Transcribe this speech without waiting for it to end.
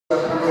a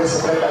primeira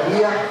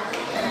secretaria.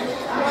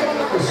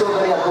 O senhor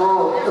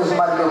vereador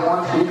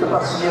Maio pediu para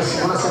assumir a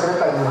segunda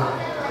secretaria.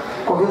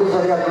 Convido os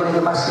vereadores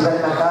demais que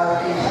estiverem na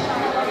casa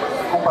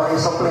que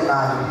compareçam ao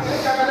plenário.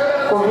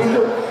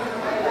 Convido.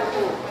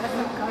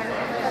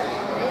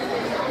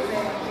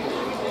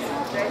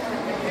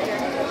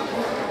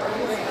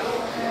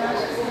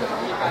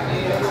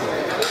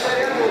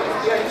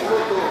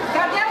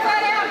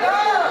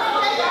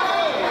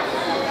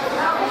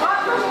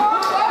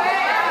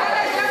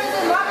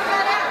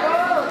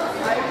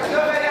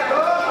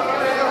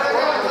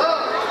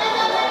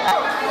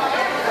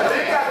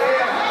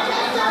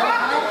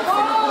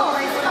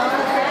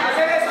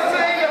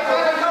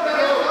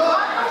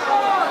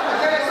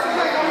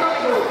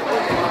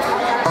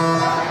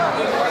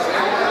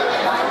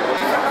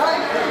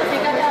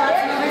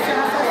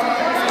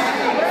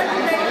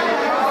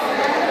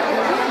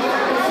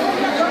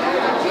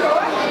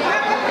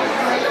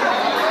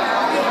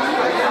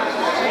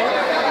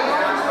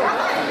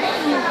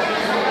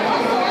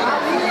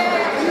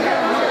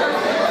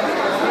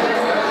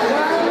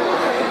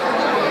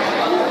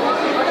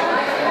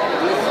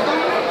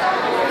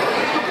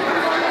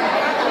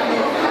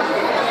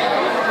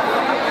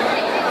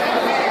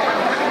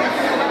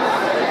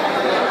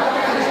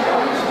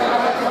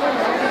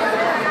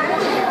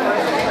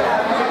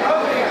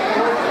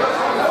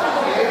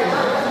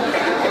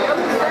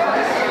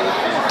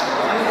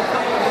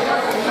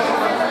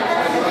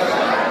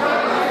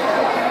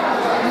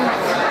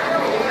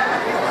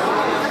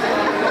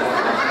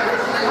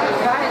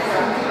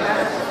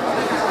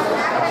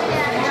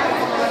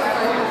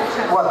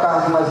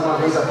 Mais uma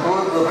vez a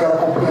todos, eu quero a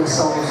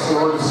compreensão dos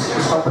senhores que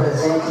estão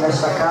presentes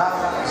nesta casa.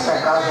 Esta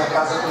casa é a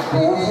casa do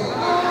povo,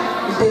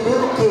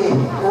 entendendo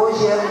que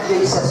hoje é um dia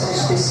de sessão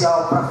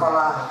especial para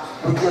falar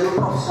do Dia do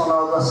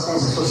Profissional da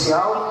Assistência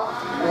Social,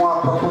 com a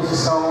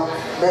proposição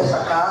desta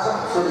casa,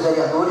 senhores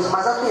vereadores,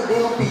 mas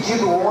atendendo um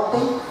pedido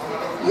ontem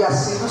e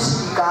assim do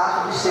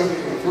sindicato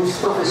dos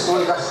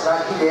professores da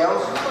cidade de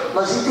Ilhéus.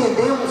 Nós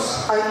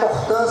entendemos a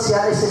importância e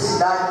a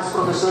necessidade dos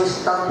professores que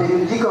estão no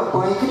período de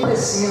campanha e que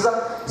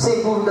precisa,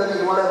 sem dúvida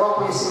nenhuma, levar o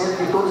conhecimento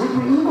de todos,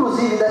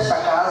 inclusive desta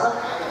casa,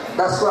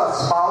 das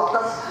suas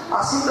pautas,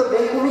 assim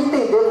também como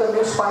entender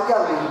também os pais de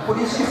aluno. Por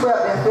isso que foi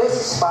aberto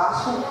esse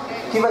espaço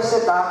que vai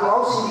ser dado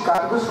ao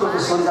sindicato dos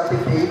professores da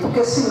PPI,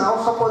 porque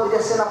senão só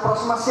poderia ser na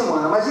próxima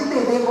semana. Mas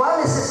entendendo a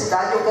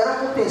necessidade, eu quero a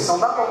compreensão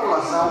da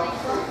população,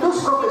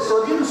 dos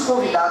professores e dos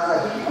convidados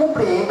aqui que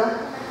compreendam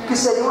que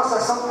seria uma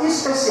sessão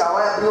especial.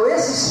 Aí abriu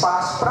esse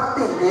espaço para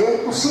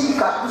atender o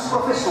sindicato dos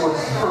professores.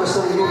 O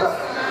professor Hilda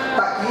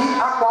está aqui,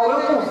 a qual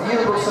eu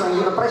convido o professor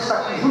Hilda para estar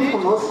aqui junto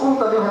conosco, como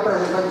também o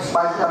representante dos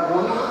pais de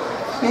alunos.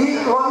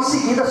 E logo em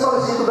seguida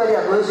solicito o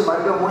vereador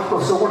Maio,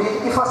 professor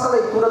Bonito, que faça a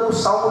leitura do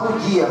Salmo do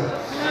dia,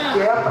 que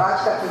é a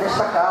prática aqui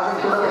nesta casa,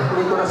 em toda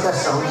abertura e toda a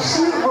sessão. E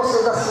se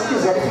vocês assim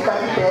quiserem ficar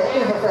de pé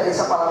em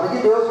referência à palavra de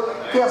Deus,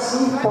 que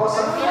assim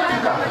possa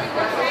ficar.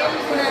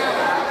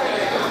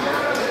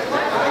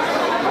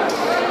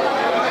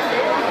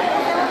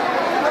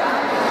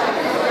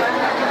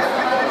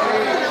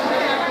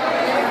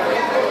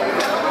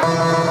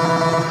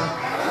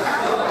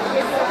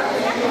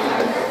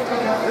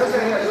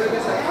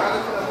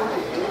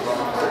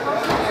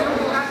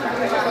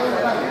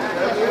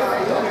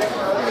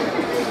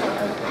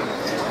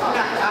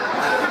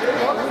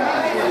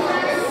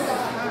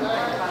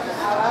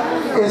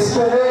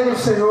 Esperei no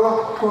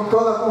Senhor com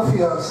toda a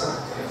confiança.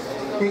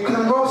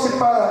 Inclinou-se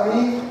para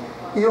mim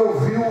e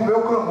ouviu o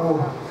meu clamor.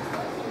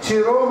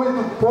 Tirou-me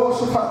do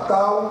poço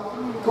fatal,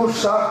 do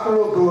charco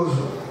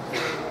lodoso.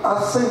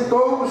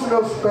 Assentou os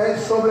meus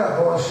pés sobre a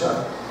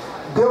rocha.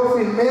 Deu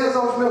firmeza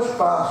aos meus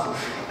passos.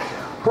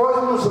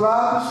 Pôs nos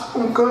lábios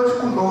um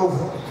cântico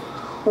novo,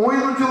 um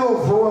hino de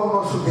louvor ao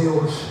nosso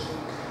Deus.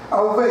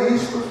 Ao ver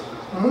isto,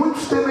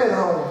 muitos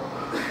temerão,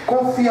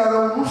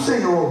 confiarão no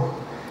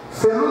Senhor.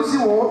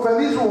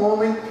 Feliz o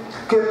homem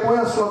que põe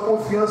a sua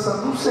confiança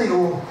no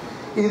Senhor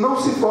e não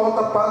se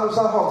volta para os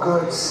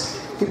arrogantes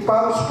e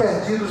para os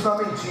perdidos na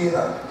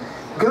mentira.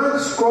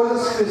 Grandes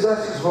coisas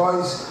fizestes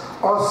vós,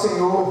 ó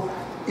Senhor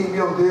e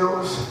meu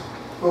Deus,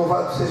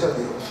 louvado seja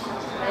Deus.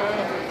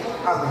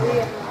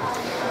 Amém.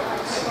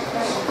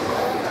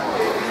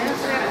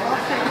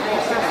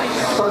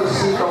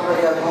 Solicito ao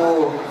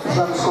vereador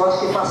James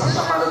Costa que faça a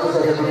chamada dos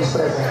vereadores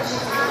presentes.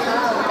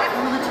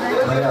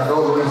 Vereador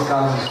Luiz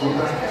Carlos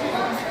Escuta,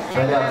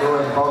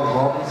 vereador Paulo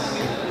Gomes,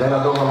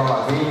 vereador Rolando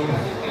Lavinho,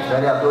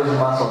 vereador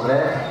Gilmar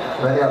Sodré,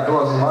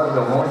 vereador Azumário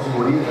Belmonte,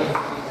 Gurita,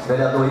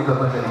 vereador Iba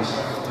Evangelista.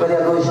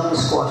 Vereador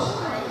James Costa.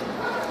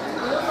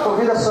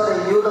 Convido a senhora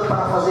Hilda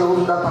para fazer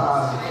uso da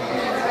palavra.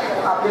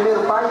 A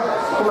primeiro pai,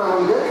 como é o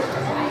nome dele?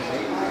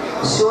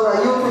 Senhor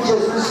Ailton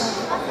Jesus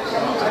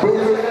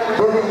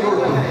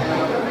Bevenuto.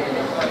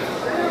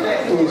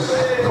 Isso.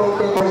 Foi um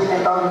tempo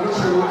regimental de 20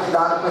 minutos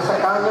dado para essa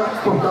casa,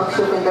 portanto, o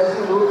senhor tem 10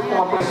 minutos,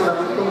 com a professora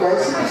tem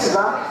 10. Se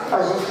precisar,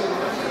 a gente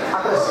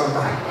acrescenta.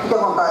 Fique à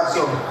vontade,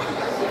 senhor.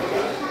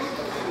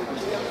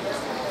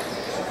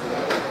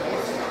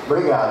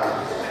 Obrigado.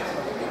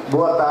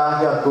 Boa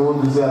tarde a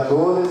todos e a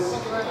todas.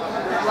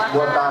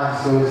 Boa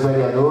tarde, senhores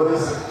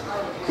vereadores,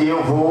 que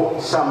eu vou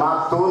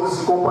chamar todos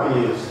de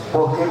companheiros.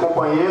 Por que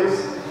companheiros?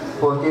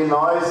 Porque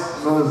nós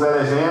nos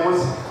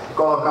elegemos,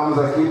 colocamos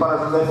aqui para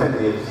nos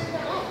defendermos.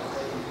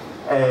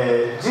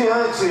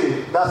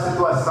 Diante da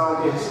situação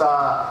que a gente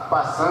está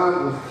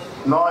passando,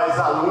 nós,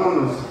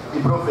 alunos e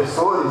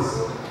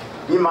professores,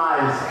 e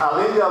mais,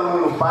 além de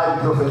aluno, pai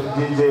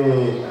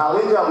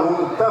além de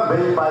aluno,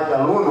 também pai de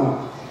aluno,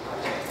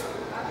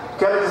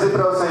 quero dizer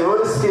para os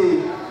senhores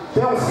que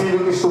tem um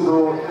filho que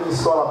estudou em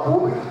escola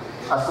pública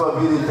a sua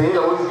vida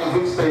inteira, hoje com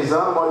 23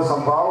 anos, mora em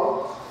São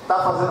Paulo, está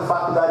fazendo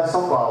faculdade em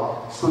São Paulo,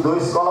 estudou em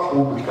escola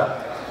pública.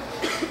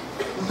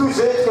 Do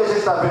jeito que a gente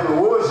está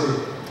vendo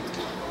hoje,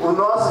 os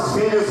nossos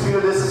filhos, os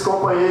filhos desses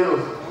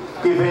companheiros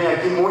que vêm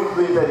aqui muito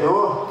do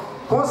interior,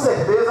 com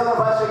certeza não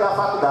vai chegar à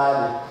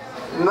faculdade.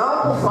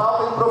 Não por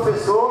falta de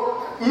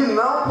professor e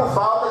não por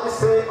falta de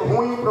ser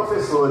ruim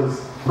professores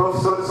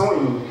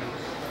ruins.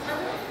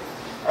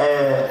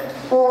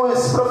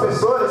 Os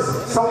professores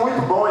são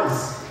muito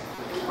bons,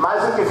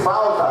 mas o que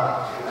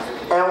falta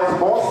é uns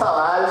bons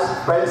salários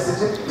para eles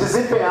se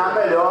desempenhar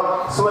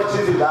melhor sua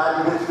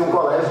atividade dentro de um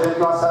colégio, dentro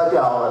de uma sala de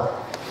aula.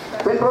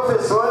 Tem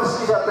professores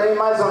que já têm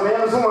mais ou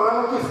menos um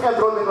ano que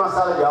entrou dentro de uma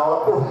sala de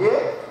aula. Por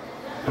quê?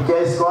 Porque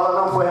a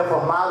escola não foi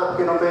reformada,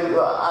 porque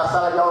a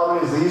sala de aula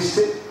não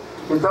existe.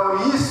 Então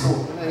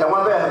isso é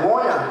uma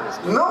vergonha,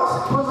 não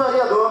para os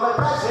vereadores, mas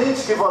para a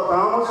gente que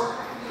votamos,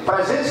 para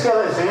a gente que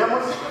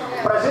elegemos,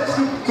 para a gente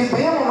que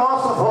demos o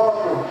nosso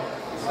voto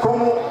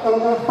como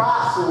um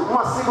passo,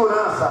 uma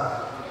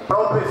segurança para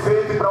o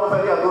prefeito e para o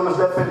vereador nos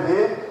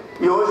defender,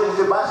 e hoje a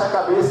gente baixa a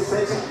cabeça e se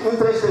sente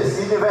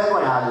entristecido e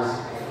envergonhados.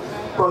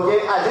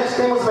 Porque a gente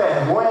temos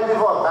vergonha de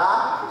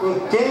votar em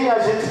quem a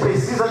gente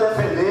precisa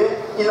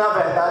defender e na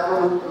verdade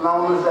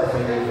não nos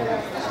defende.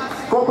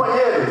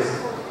 Companheiros,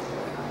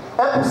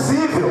 é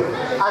possível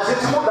a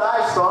gente mudar a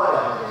história,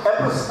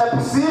 é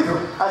possível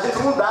a gente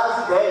mudar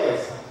as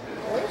ideias,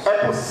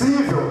 é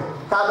possível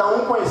cada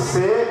um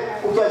conhecer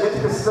o que a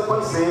gente precisa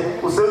conhecer,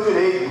 o seu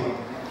direito.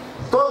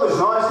 Todos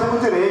nós temos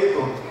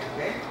direito,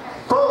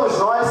 todos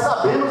nós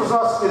sabemos os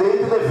nossos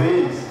direitos e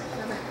deveres,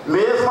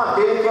 mesmo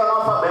aquele que é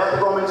analfabeto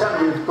igualmente a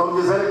mim. Estou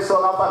dizendo que sou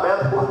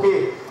analfabeto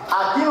porque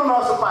aqui no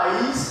nosso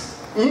país,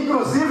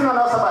 inclusive na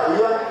nossa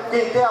Bahia,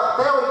 quem tem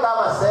até a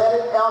 8ª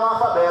série é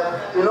analfabeto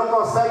e não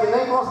consegue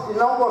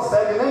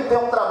nem ter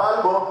um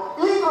trabalho bom,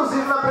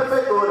 inclusive na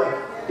prefeitura.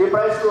 E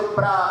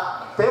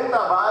para ter um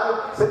trabalho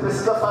você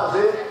precisa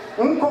fazer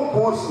um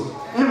concurso,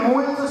 e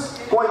muitos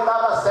com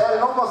 8ª série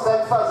não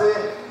conseguem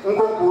fazer um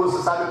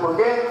concurso. Sabe por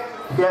quê?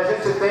 Porque a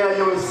gente tem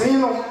aí um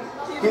ensino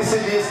que se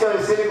diz que é o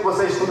ensino que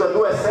você estuda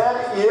 2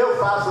 séries, e eu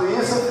faço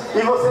isso,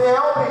 e você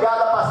é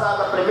obrigado a passar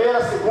da 1ª,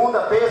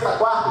 2ª, 3ª,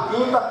 4ª,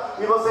 5ª,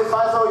 e você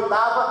faz a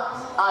 8ª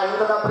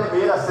ainda na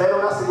 1ª série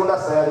ou na 2ª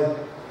série.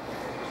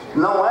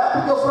 Não é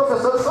porque os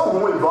professores são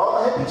ruins, volto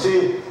a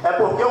repetir, é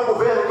porque o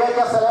governo quer que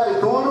acelere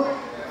tudo,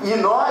 e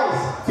nós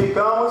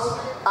ficamos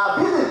a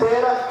vida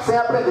inteira sem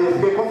aprender,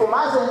 porque quanto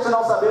mais a gente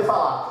não saber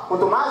falar,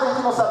 quanto mais a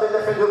gente não saber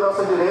defender o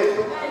nosso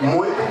direito,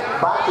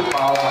 muito bate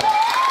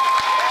palma.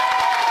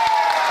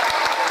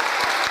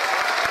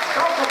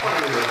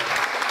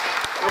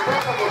 Eu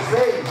peço a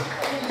vocês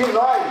que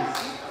nós,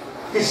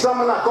 que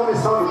estamos na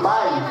comissão de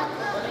pai,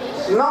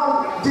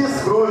 não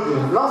desgrudem,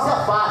 não se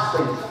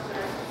afastem,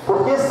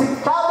 porque se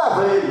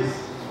cada vez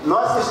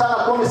nós que estamos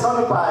na comissão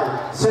de pai,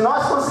 se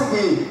nós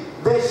conseguir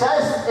deixar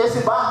esse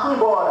barco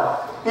embora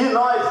e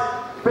nós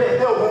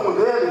perder o rumo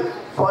dele,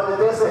 pode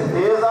ter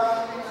certeza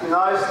que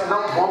nós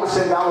não vamos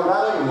chegar a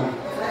lugar nenhum.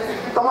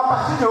 Então, a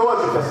partir de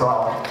hoje,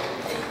 pessoal,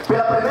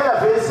 pela primeira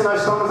vez que nós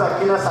estamos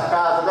aqui nessa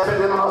casa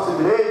defendendo o nosso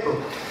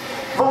direito,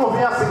 vamos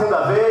vir a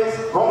 2ª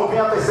vez, vamos vir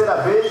a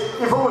 3ª vez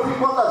e vamos vir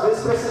quantas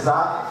vezes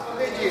precisar.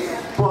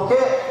 Porque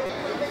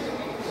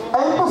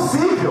é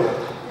impossível.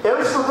 Eu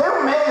estudei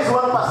um mês o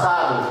ano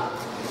passado.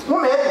 Um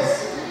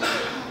mês.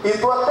 E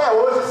estou até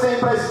hoje sem ir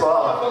para a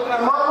escola.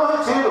 Moro no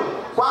Retiro,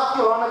 4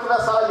 quilômetros da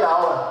sala de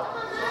aula.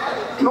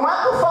 Não é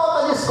por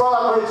falta de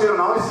escola no Retiro,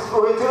 não.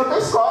 O Retiro tem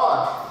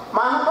escola.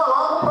 Mas não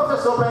coloca um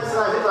professor para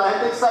ensinar a gente lá. A gente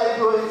tem que sair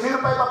do Retiro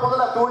para ir para a Ponta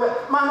da Tulha.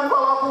 Mas não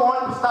coloca o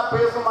ônibus que está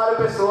preso no Maio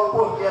Pessoa,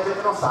 porque a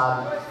gente não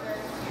sabe.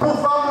 Por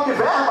falta de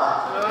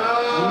verba?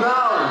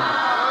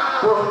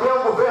 Não. Porque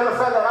o governo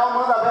federal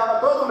manda verba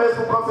todo mês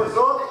para o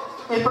professor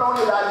e para a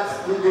unidade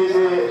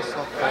de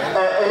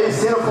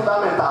ensino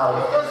fundamental.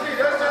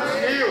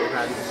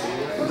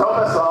 Então,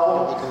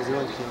 pessoal,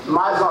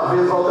 mais uma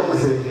vez volto a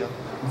dizer,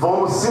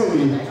 vamos se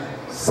unir.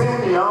 Sem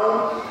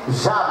união,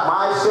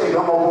 jamais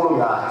chegamos a algum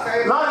lugar.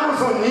 Nós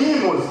nos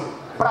unimos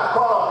para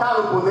colocar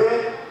no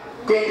poder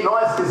quem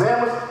nós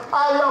quisermos.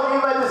 Aí alguém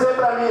vai dizer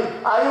para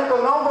mim, aí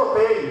eu não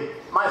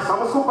votei, mas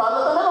somos culpados.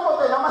 Eu também não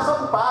votei não, mas sou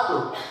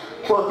culpado.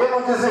 Porque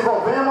não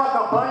desenvolvemos a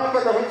campanha que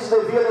a gente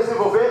devia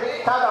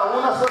desenvolver, cada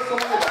um nas suas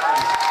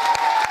comunidades.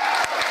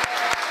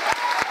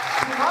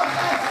 Se nós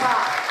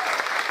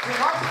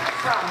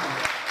pensarmos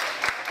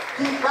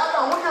que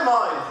cada um de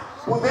nós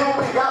podemos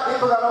brigar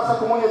dentro da nossa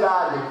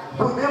comunidade,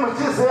 podemos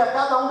dizer a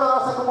cada um da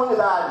nossa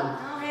comunidade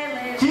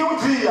que um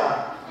dia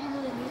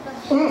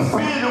um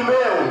filho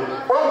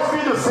meu ou um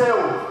filho seu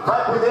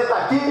vai poder estar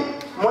aqui?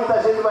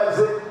 Muita gente vai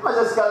dizer, mas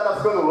esse cara está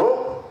ficando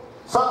louco.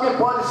 Só quem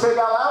pode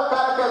chegar lá é o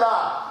cara que é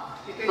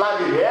lá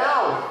de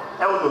Léo,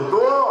 é o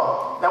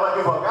doutor, é o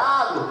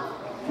advogado.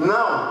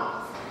 Não,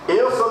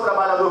 eu sou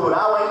trabalhador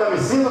rural, ainda me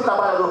sinto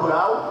trabalhador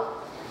rural.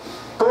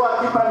 Estou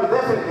aqui para me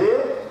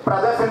defender,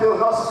 para defender os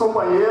nossos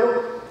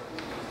companheiros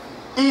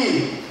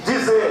e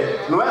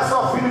dizer, não é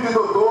só filho de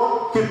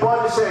doutor que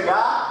pode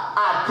chegar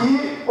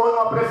aqui ou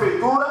numa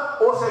prefeitura,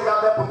 ou chegar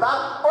a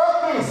deputado,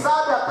 ou quem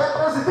sabe até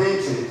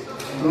presidente.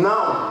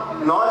 Não,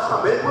 nós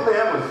também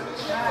podemos.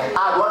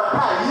 Agora,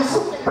 para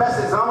isso,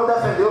 precisamos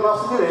defender o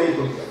nosso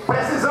direito.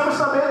 Precisamos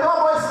também ter uma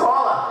boa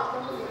escola.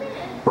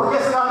 Porque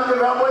se nós não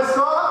tivermos uma boa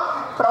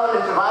escola, para onde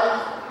a gente vai?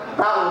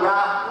 Para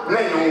lugar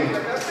nenhum.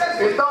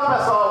 Então,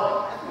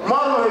 pessoal,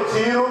 moro no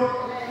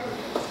Retiro.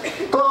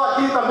 Estou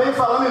aqui também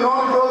falando em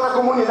nome de outra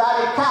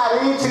comunidade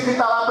carente que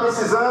está lá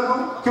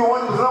precisando, que o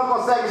ônibus não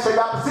consegue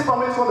chegar,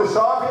 principalmente quando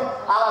chove,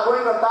 a Lagoa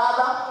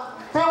Encantada.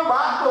 Tem um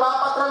barco lá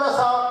para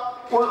atravessar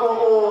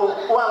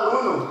o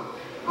aluno,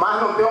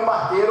 mas não tem um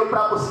barqueiro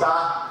para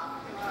buscar.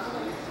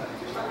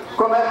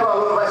 Como é que o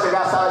aluno vai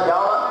chegar à sala de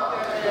aula?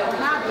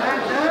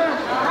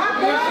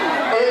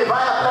 Ele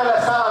vai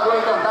atravessar a Lagoa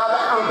Encantada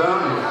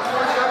andando.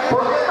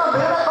 Porque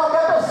também não é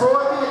qualquer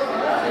pessoa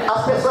que...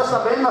 As pessoas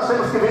também, nós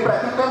temos que vir para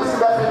aqui, temos que se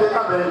defender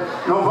também.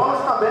 Não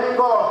vamos também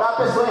colocar a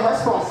pessoa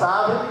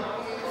irresponsável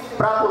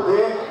para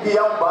poder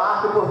guiar um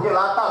barco, porque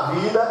lá está a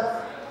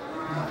vida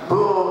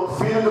do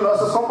filho dos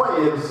nossos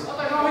companheiros.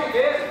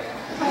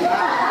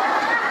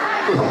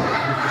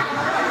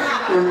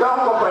 Então,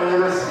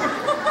 companheiros,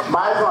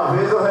 mais uma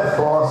vez eu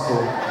reforço.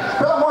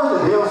 Pelo amor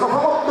de Deus, não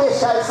vamos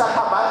deixar isso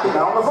acabar aqui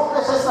não. Não vamos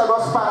deixar esse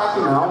negócio parar aqui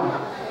não.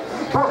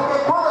 Porque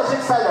quando a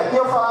gente sai daqui,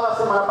 eu falava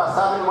semana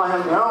passada em uma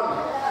reunião,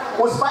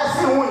 os pais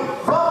se unem.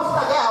 Vamos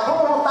para a guerra,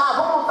 vamos lutar,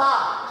 vamos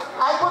lutar.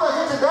 Aí quando a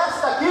gente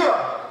desce daqui,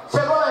 ó,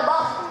 chegou lá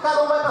embaixo,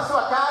 cada um vai para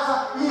sua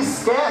casa e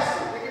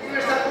esquece.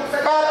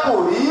 É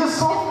por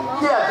isso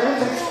que a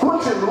gente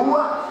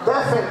continua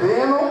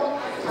defendendo,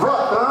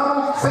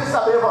 votando, sem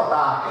saber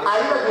votar.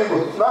 Ainda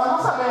digo, nós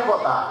não sabemos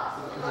votar.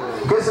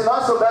 Porque se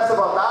nós soubéssemos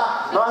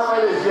votar, nós não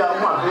elegíamos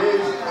uma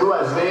vez,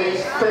 2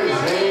 vezes, 3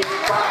 vezes,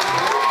 4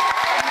 vezes.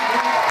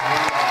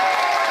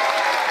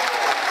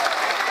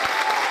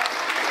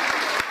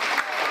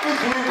 E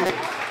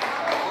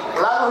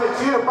digo, lá no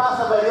Retiro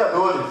passa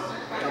vereadores.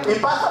 E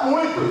passa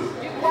muitos.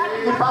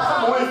 E passa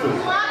muitos.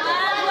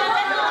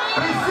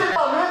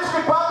 Principalmente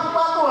de 4 em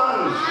 4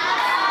 anos.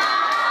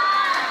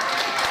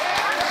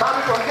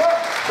 Sabe por quê?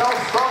 São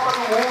os copas do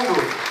mundo.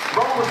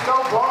 Vão buscar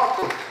o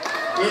voto.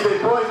 E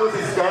depois nos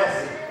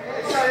esquece.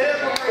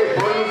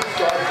 Depois nos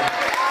esquece.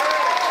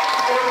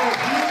 Eu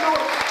duvido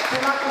que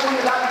na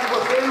comunidade de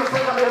vocês não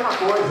seja a mesma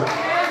coisa.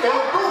 Eu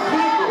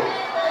duvido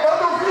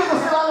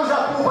se lá no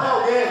Japu vai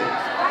alguém.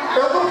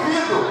 Eu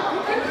duvido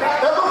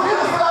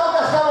se lá no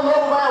Castelo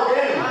Novo vai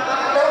alguém.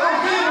 Eu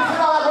duvido se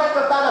na Lagoa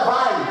Encantada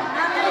vai.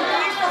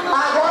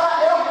 Agora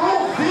eu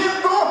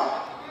duvido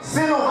se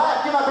não vai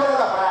aqui na beira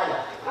da praia.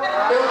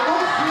 Eu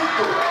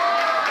duvido.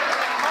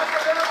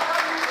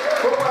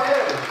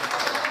 Companheiro,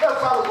 eu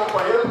falo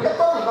companheiro porque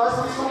todos nós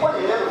somos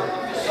companheiros.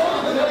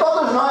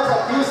 Todos nós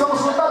aqui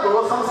somos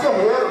lutadores, somos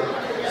guerreiros,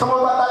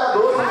 somos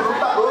batalhadores, somos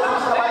lutadores,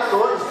 somos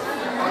trabalhadores.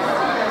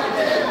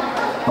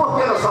 Por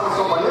que nós somos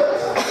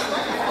companheiros?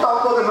 Então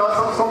todos nós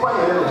somos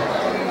companheiros.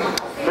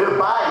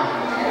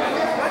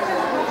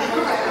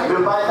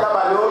 Meu pai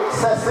trabalhou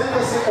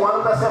 65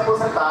 anos para ser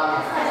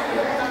aposentado.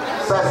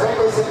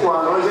 65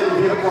 anos. Hoje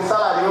ele vive com um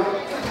salário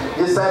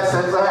de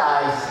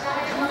R$700.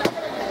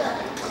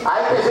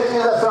 Aí tem gente que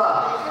diz assim,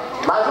 ó,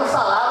 mas o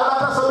salário dá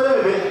para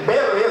sobreviver.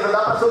 Beleza, dá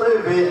para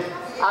sobreviver.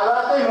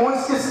 Agora tem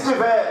muitos que se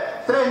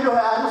tiver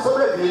R$3.000 não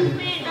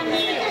sobrevive.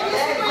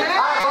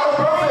 Agora o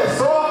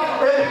professor,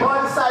 ele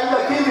pode sair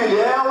daqui de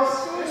Ilhéus,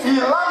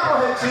 ir lá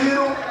pro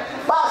Retiro,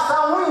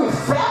 passar um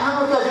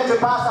inferno que a gente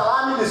passa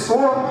lá, me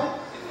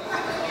desculpe,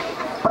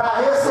 para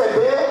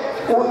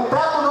receber o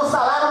teto do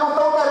salário. Não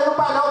estão querendo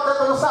pagar o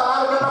teto do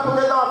salário, que é para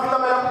poder dar uma vida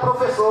melhor para o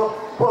professor.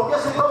 Porque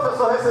se o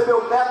professor receber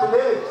o teto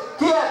dele,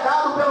 que é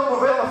dado pelo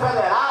governo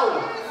federal,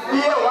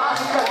 e eu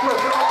acho que aqui eu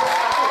tenho uma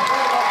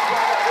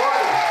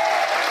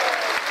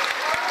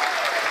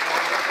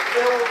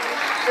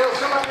eu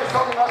chamo a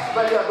atenção dos nossos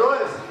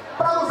vereadores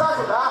para nos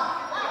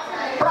ajudar,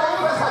 para ir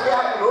para essa guerra